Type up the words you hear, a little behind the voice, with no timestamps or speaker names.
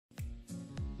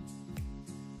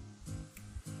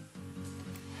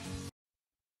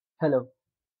Hello,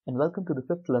 and welcome to the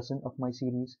fifth lesson of my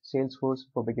series Salesforce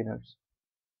for Beginners.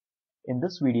 In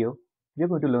this video, we are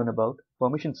going to learn about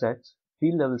permission sets,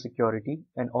 field level security,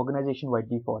 and organization-wide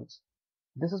defaults.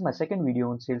 This is my second video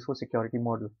on Salesforce security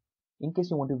model. In case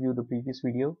you want to view the previous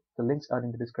video, the links are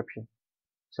in the description.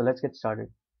 So let's get started.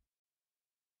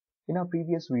 In our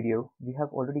previous video, we have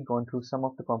already gone through some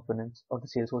of the components of the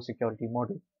Salesforce security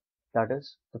model. That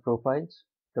is, the profiles,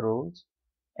 the roles,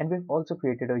 and we've also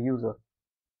created a user.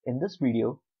 In this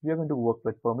video, we are going to work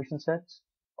with permission sets,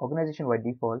 organization-wide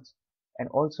defaults, and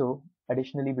also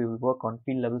additionally we will work on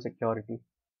field level security.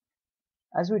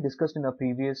 As we discussed in our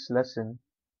previous lesson,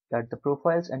 that the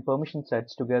profiles and permission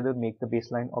sets together make the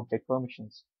baseline object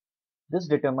permissions. This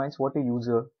determines what a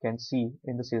user can see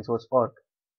in the Salesforce org.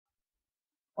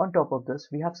 On top of this,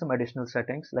 we have some additional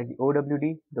settings like the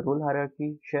OWD, the role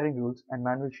hierarchy, sharing rules, and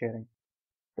manual sharing.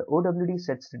 The OWD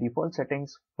sets the default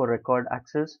settings for record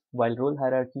access, while role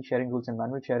hierarchy, sharing rules, and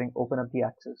manual sharing open up the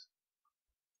access.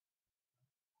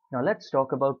 Now let's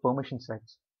talk about permission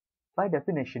sets. By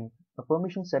definition, a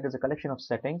permission set is a collection of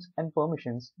settings and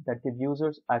permissions that give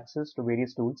users access to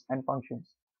various tools and functions.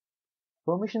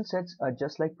 Permission sets are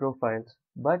just like profiles,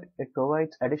 but it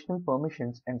provides additional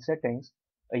permissions and settings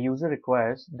a user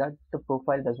requires that the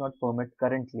profile does not permit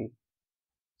currently.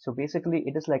 So basically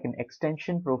it is like an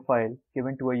extension profile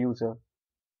given to a user.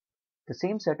 The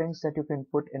same settings that you can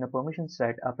put in a permission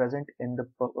set are present in the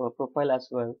profile as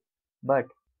well, but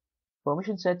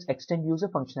permission sets extend user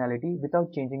functionality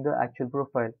without changing the actual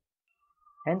profile,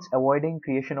 hence avoiding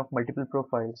creation of multiple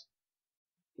profiles.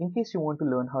 In case you want to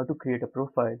learn how to create a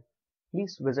profile,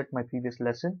 please visit my previous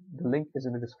lesson, the link is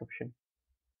in the description.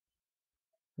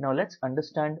 Now let's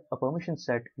understand a permission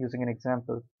set using an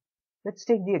example. Let's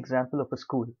take the example of a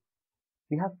school.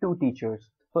 We have two teachers.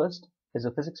 The first is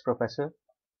a physics professor,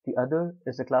 the other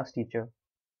is a class teacher.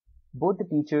 Both the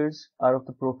teachers are of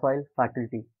the profile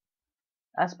faculty.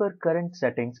 As per current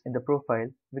settings in the profile,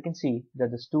 we can see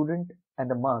that the student and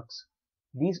the marks,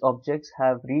 these objects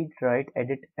have read, write,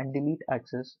 edit, and delete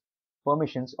access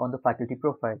permissions on the faculty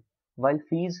profile, while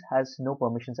fees has no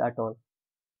permissions at all.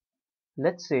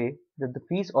 Let's say that the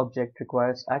fees object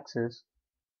requires access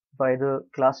by the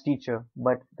class teacher,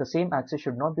 but the same access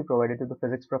should not be provided to the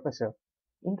physics professor.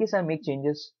 In case I make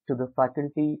changes to the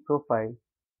faculty profile,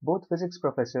 both physics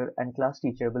professor and class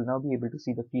teacher will now be able to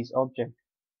see the fees object.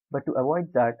 But to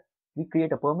avoid that, we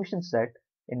create a permission set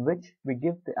in which we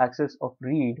give the access of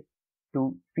read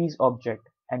to fees object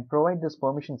and provide this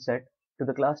permission set to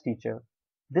the class teacher.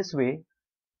 This way,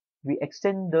 we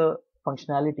extend the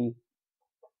functionality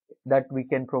that we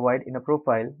can provide in a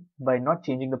profile by not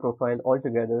changing the profile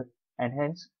altogether, and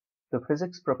hence the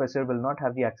physics professor will not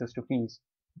have the access to fees,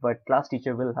 but class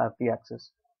teacher will have the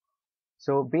access.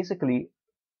 So basically,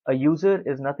 a user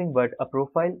is nothing but a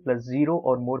profile plus 0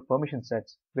 or more permission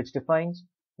sets, which defines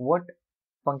what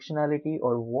functionality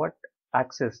or what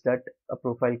access that a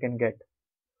profile can get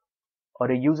or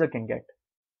a user can get.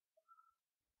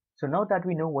 So now that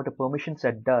we know what a permission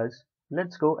set does,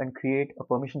 let's go and create a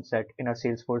permission set in our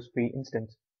Salesforce free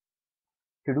instance.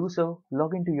 To do so,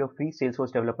 log into your free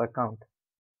Salesforce developer account.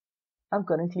 I'm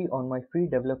currently on my free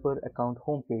developer account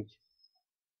homepage.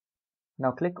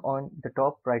 Now click on the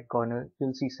top right corner,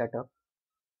 you'll see setup.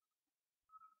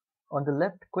 On the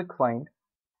left, quick find,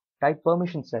 type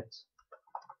permission sets.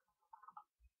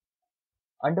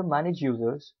 Under manage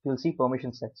users, you'll see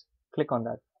permission sets. Click on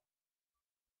that.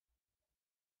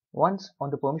 Once on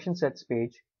the permission sets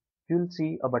page, you'll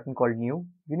see a button called new.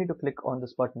 You need to click on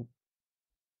this button.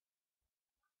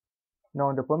 Now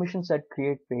on the permission set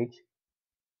create page,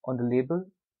 on the label,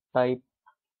 type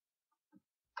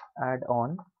add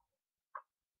on.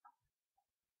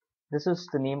 This is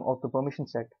the name of the permission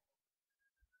set.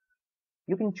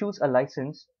 You can choose a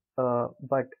license,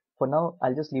 but for now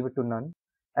I'll just leave it to none,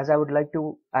 as I would like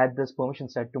to add this permission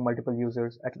set to multiple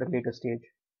users at a later stage.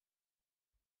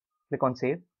 Click on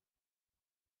save.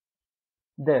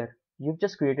 There, you've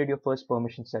just created your first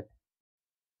permission set.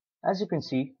 As you can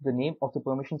see, the name of the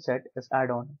permission set is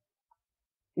add-on.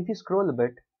 If you scroll a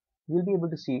bit, you'll be able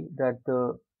to see that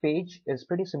the page is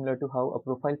pretty similar to how a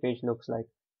profile page looks like,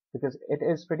 because it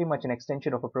is pretty much an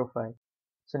extension of a profile.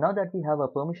 So now that we have a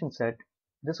permission set,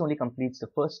 this only completes the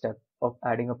first step of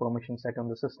adding a permission set on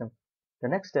the system. The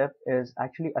next step is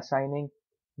actually assigning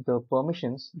the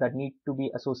permissions that need to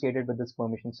be associated with this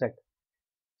permission set.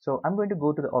 So I'm going to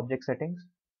go to the object settings.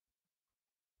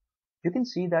 You can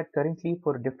see that currently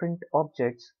for different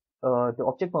objects, the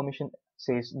object permission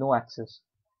says no access.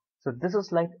 So this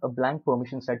is like a blank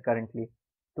permission set currently.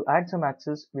 To add some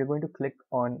access, we're going to click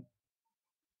on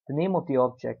the name of the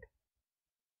object.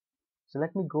 So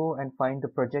let me go and find the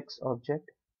projects object.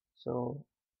 So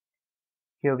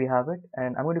here we have it,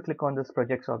 and I'm going to click on this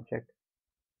projects object.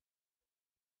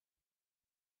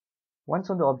 Once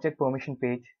on the object permission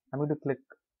page, I'm going to click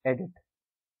edit.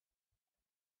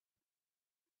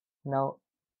 Now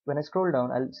when I scroll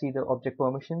down, I'll see the object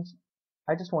permissions.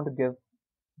 I just want to give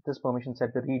this permission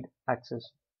set the read access.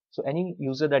 So any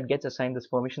user that gets assigned this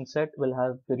permission set will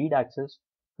have the read access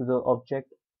to the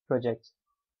object projects.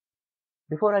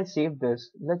 Before I save this,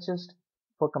 let's just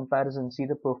for comparison see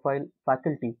the profile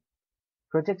faculty.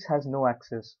 Projects has no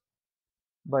access,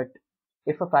 but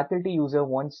if a faculty user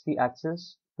wants the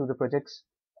access to the projects,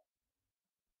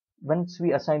 once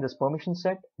we assign this permission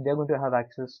set, they're going to have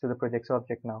access to the projects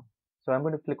object now. So I'm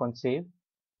going to click on save.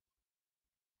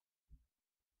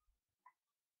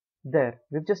 There,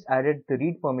 we've just added the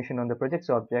read permission on the projects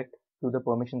object to the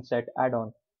permission set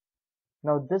add-on.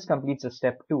 Now this completes the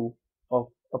step 2 of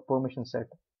a permission set.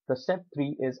 The step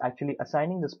 3 is actually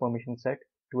assigning this permission set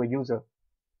to a user.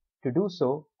 To do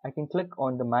so, I can click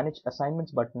on the Manage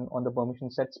Assignments button on the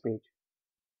permission sets page.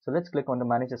 So let's click on the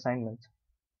Manage Assignments.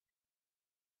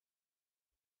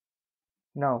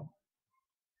 Now,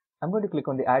 I'm going to click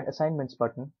on the Add Assignments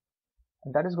button,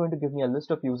 and that is going to give me a list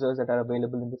of users that are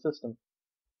available in the system.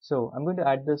 So I'm going to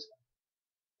add this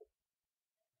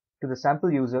to the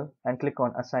sample user and click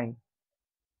on Assign.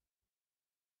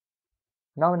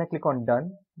 Now when I click on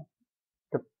Done,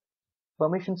 the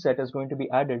permission set is going to be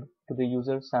added to the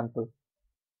user sample.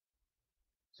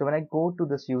 So when I go to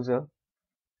this user,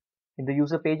 in the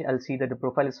user page I'll see that the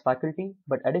profile is faculty,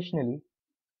 but additionally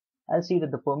I'll see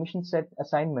that the permission set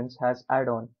assignments has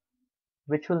add-on,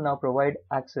 which will now provide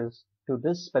access to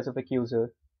this specific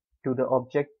user to the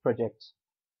object projects.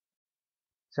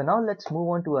 So now let's move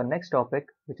on to our next topic,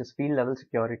 which is field level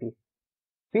security.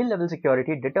 Field level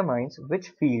security determines which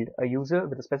field a user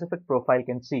with a specific profile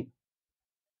can see.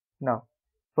 Now,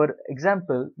 for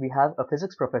example, we have a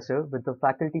physics professor with the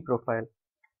faculty profile.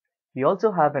 We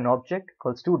also have an object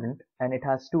called student, and it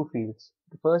has two fields.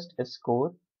 The first is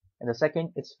score and the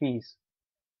second is fees.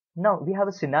 Now we have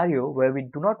a scenario where we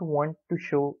do not want to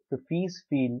show the fees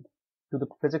field to the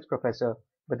physics professor,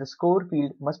 but the score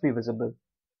field must be visible.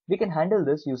 We can handle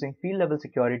this using field level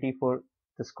security for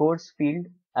the scores field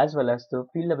as well as the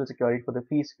field level security for the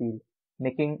fees field,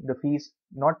 making the fees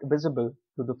not visible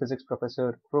to the physics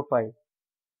professor profile.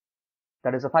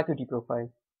 That is a faculty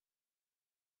profile.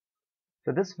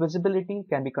 So this visibility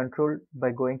can be controlled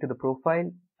by going to the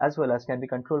profile as well as can be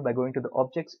controlled by going to the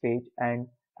objects page and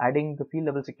adding the field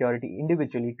level security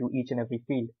individually to each and every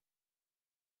field.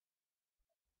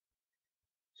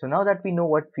 So now that we know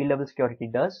what field level security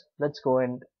does, let's go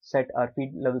and set our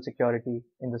field level security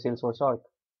in the Salesforce org.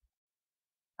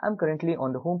 I'm currently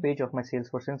on the home page of my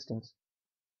Salesforce instance.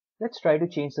 Let's try to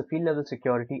change the field level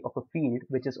security of a field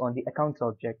which is on the accounts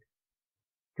object.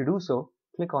 To do so,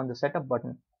 click on the setup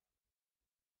button.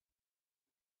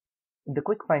 In the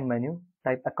quick find menu,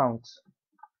 type accounts.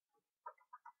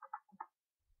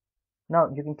 Now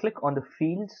you can click on the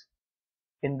fields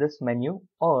in this menu,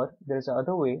 or there is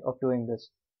another way of doing this.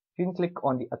 You can click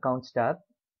on the accounts tab.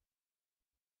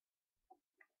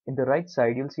 In the right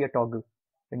side you'll see a toggle.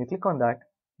 When you click on that,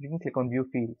 you can click on view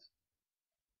fields.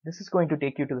 This is going to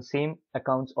take you to the same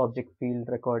accounts object field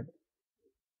record.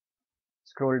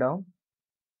 Scroll down.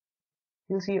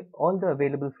 You'll see all the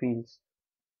available fields.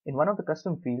 In one of the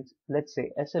custom fields, let's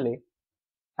say SLA,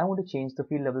 I want to change the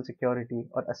field level security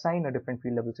or assign a different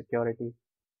field level security.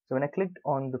 So when I clicked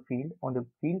on the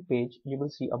field page, you will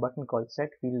see a button called Set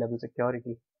Field Level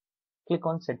Security. Click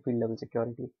on Set Field Level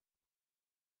Security.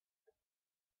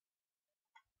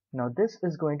 Now this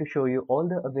is going to show you all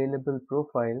the available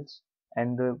profiles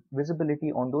and the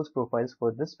visibility on those profiles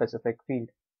for this specific field.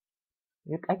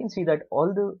 I can see that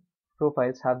all the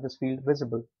profiles have this field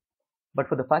visible, but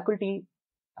for the faculty,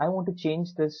 I want to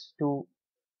change this to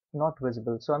not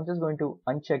visible. So I'm just going to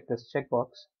uncheck this checkbox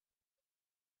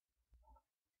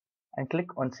and click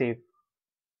on Save.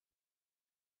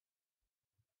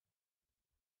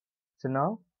 So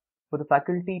now for the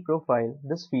faculty profile,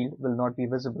 this field will not be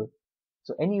visible.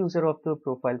 So any user of the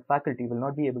profile faculty will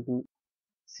not be able to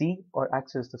see or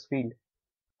access this field.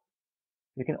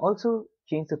 You can also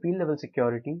change the field level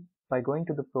security by going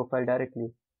to the profile directly.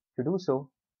 To do so,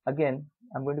 again,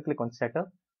 I'm going to click on Setup.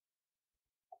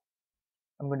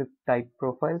 I'm going to type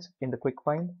profiles in the quick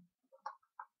find.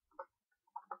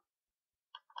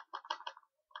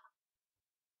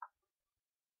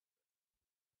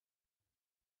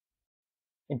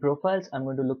 In profiles, I'm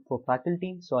going to look for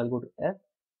faculty, so I'll go to F.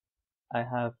 I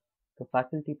have the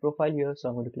faculty profile here, so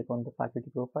I'm going to click on the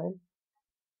faculty profile.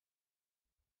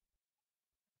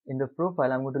 In the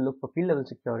profile, I'm going to look for field level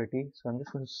security. So I'm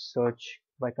just going to search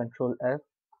by Control F,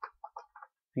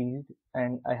 field,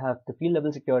 and I have the field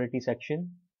level security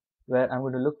section where I'm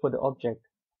going to look for the object.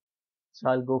 So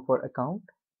I'll go for account,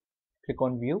 click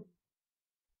on view.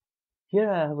 Here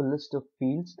I have a list of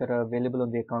fields that are available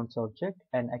on the accounts object,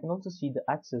 and I can also see the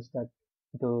access that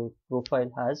the profile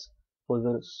has for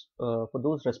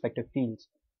those respective fields.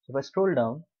 So if I scroll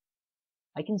down,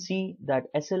 I can see that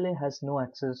SLA has no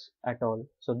access at all.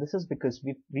 So this is because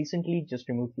we've recently just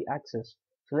removed the access.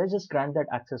 So let's just grant that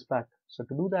access back. So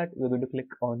to do that, we're going to click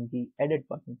on the edit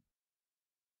button.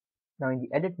 Now in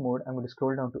the edit mode, I'm going to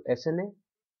scroll down to SLA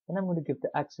and I'm going to give the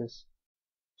access.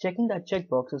 Checking that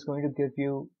checkbox is going to give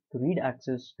you the read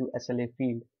access to SLA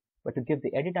field. But to give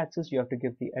the edit access, you have to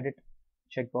give the edit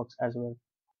checkbox as well.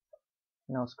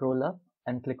 Now scroll up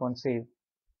and click on save.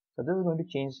 So this is going to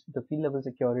change the field level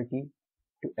security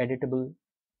to editable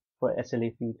for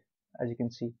SLA field, as you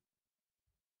can see.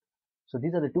 So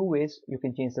these are the two ways you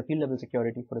can change the field level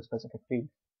security for a specific field.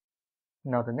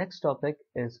 Now the next topic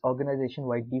is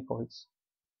organization-wide defaults.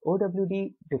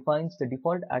 OWD defines the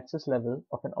default access level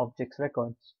of an object's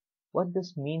records. What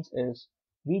this means is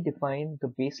we define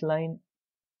the baseline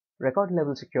record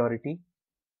level security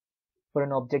for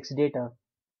an object's data.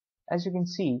 As you can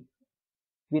see,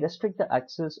 we restrict the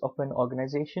access of an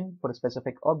organization for a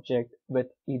specific object with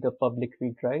either public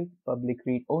read-write, public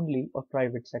read-only, or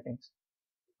private settings.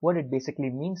 What it basically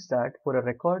means that for a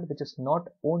record which is not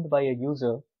owned by a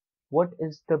user, what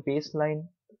is the baseline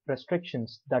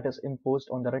restrictions that is imposed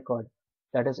on the record?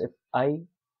 That is, if I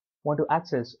want to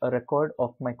access a record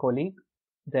of my colleague,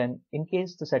 then in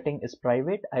case the setting is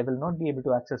private, I will not be able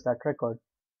to access that record.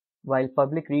 While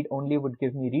public read-only would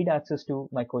give me read access to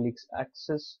my colleague's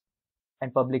access,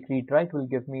 and public read-write will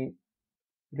give me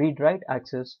read-write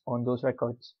access on those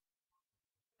records.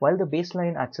 While the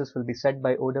baseline access will be set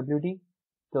by OWD,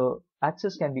 the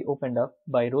access can be opened up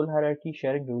by role hierarchy,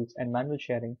 sharing rules, and manual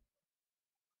sharing.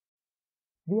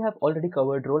 We have already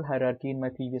covered role hierarchy in my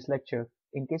previous lecture.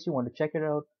 In case you want to check it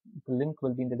out, the link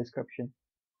will be in the description.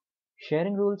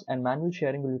 Sharing rules and manual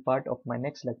sharing will be part of my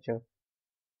next lecture.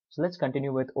 So let's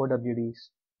continue with OWDs.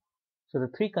 So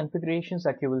the three configurations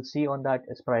that you will see on that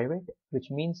is private, which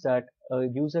means that a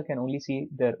user can only see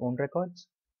their own records.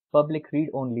 Public read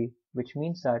only, which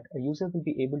means that a user will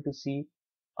be able to see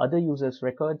other users'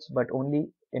 records but only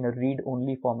in a read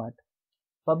only format.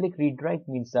 Public read-write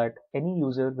means that any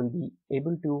user will be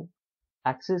able to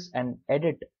access and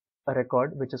edit a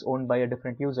record which is owned by a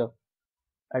different user.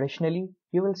 Additionally,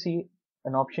 you will see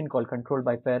an option called control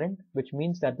by parent, which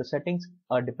means that the settings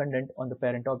are dependent on the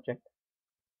parent object.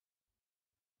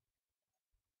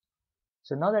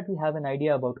 So now that we have an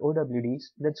idea about OWDs,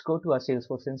 let's go to our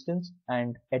Salesforce instance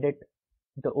and edit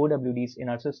the OWDs in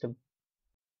our system.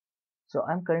 So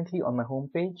I'm currently on my home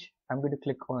page. I'm going to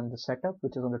click on the setup,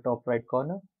 which is on the top right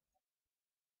corner.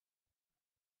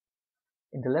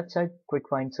 In the left side quick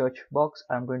find search box,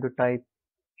 I'm going to type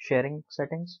sharing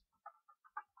settings.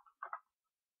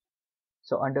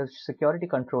 So under security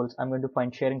controls, I'm going to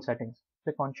find sharing settings.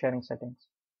 Click on sharing settings.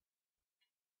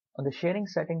 On the sharing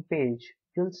setting page,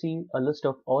 you'll see a list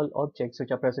of all objects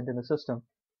which are present in the system.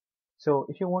 So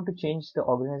if you want to change the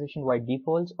organization-wide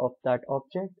defaults of that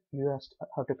object, you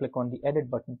have to click on the edit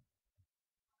button.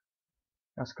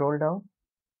 Now scroll down.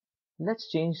 Let's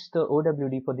change the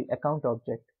OWD for the account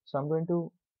object. So I'm going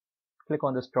to click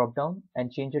on this drop down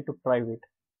and change it to private.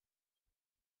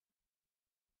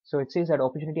 So it says that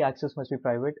opportunity access must be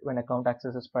private when account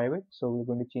access is private. So we're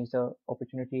going to change the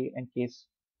opportunity and case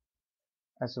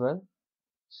as well.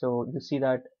 So you see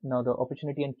that now the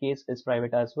opportunity and case is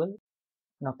private as well.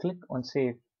 Now click on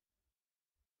save.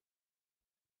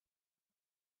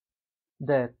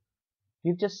 There,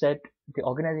 we've just set the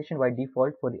organization-wide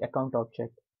default for the account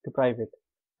object to private.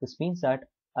 This means that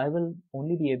I will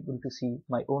only be able to see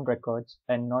my own records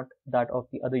and not that of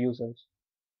the other users.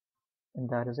 And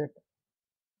that is it.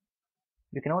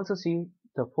 You can also see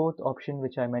the fourth option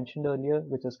which I mentioned earlier,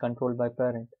 which is controlled by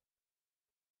parent.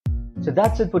 So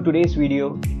that's it for today's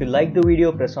video. If you liked the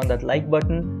video, press on that like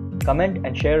button, comment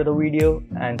and share the video,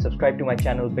 and subscribe to my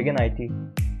channel Begin IT.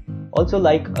 Also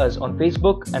like us on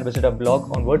Facebook and visit our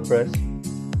blog on WordPress.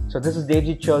 So this is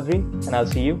Devjit Chaudhary, and I'll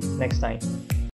see you next time.